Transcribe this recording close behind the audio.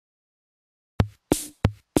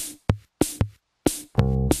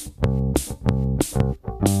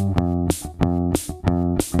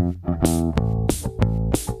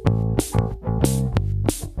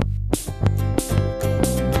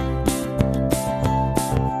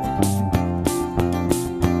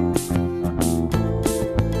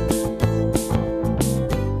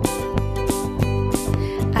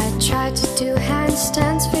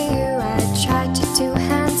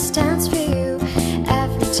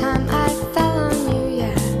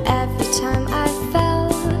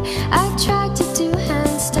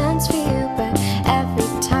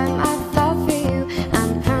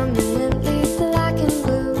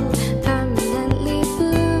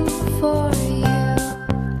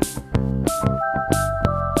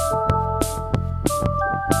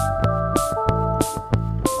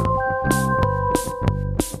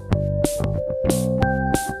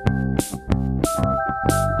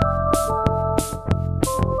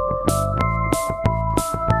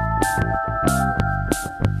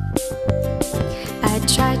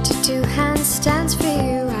handstands for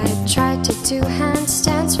you. I tried to do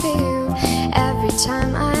handstands for you. Every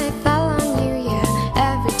time I fell on you, yeah,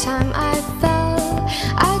 every time I fell,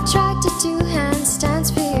 I tried to do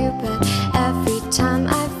handstands for you, but every time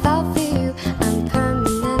I fell for you, I'm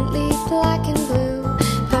permanently black and blue,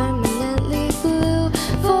 permanently blue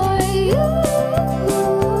for you.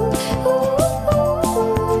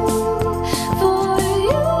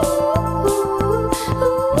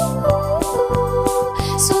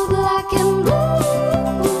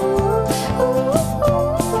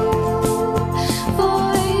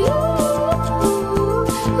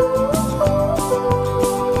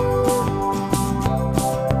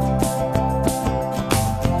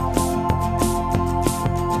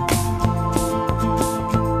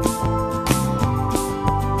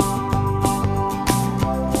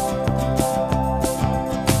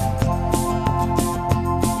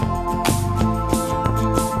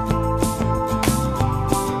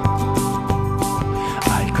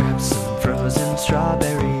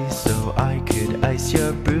 Strawberries so I could ice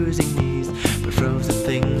your bruising knees, but frozen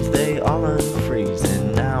things, they all unfreeze,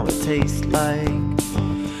 and now it tastes like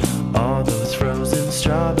all those frozen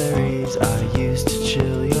strawberries I used to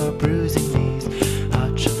chill your bruising knees.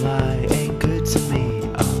 Hot July ain't good to me,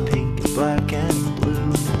 I'm pink and black and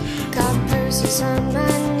blue. Got bruises on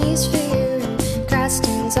my knees for you, and grass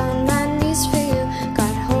stains on my knees for you.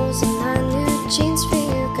 Got holes in my new jeans for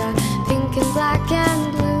you. Got pink and black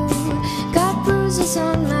and blue. Bruises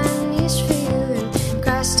on my knees for you, and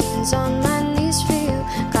grass stains on my knees for you.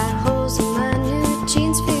 Got holes in my new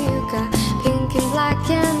jeans for you. Got pink and black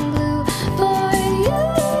and blue for you,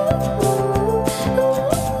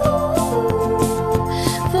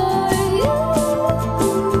 for you.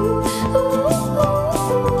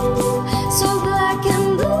 So black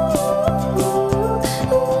and blue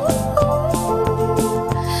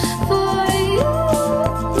for you.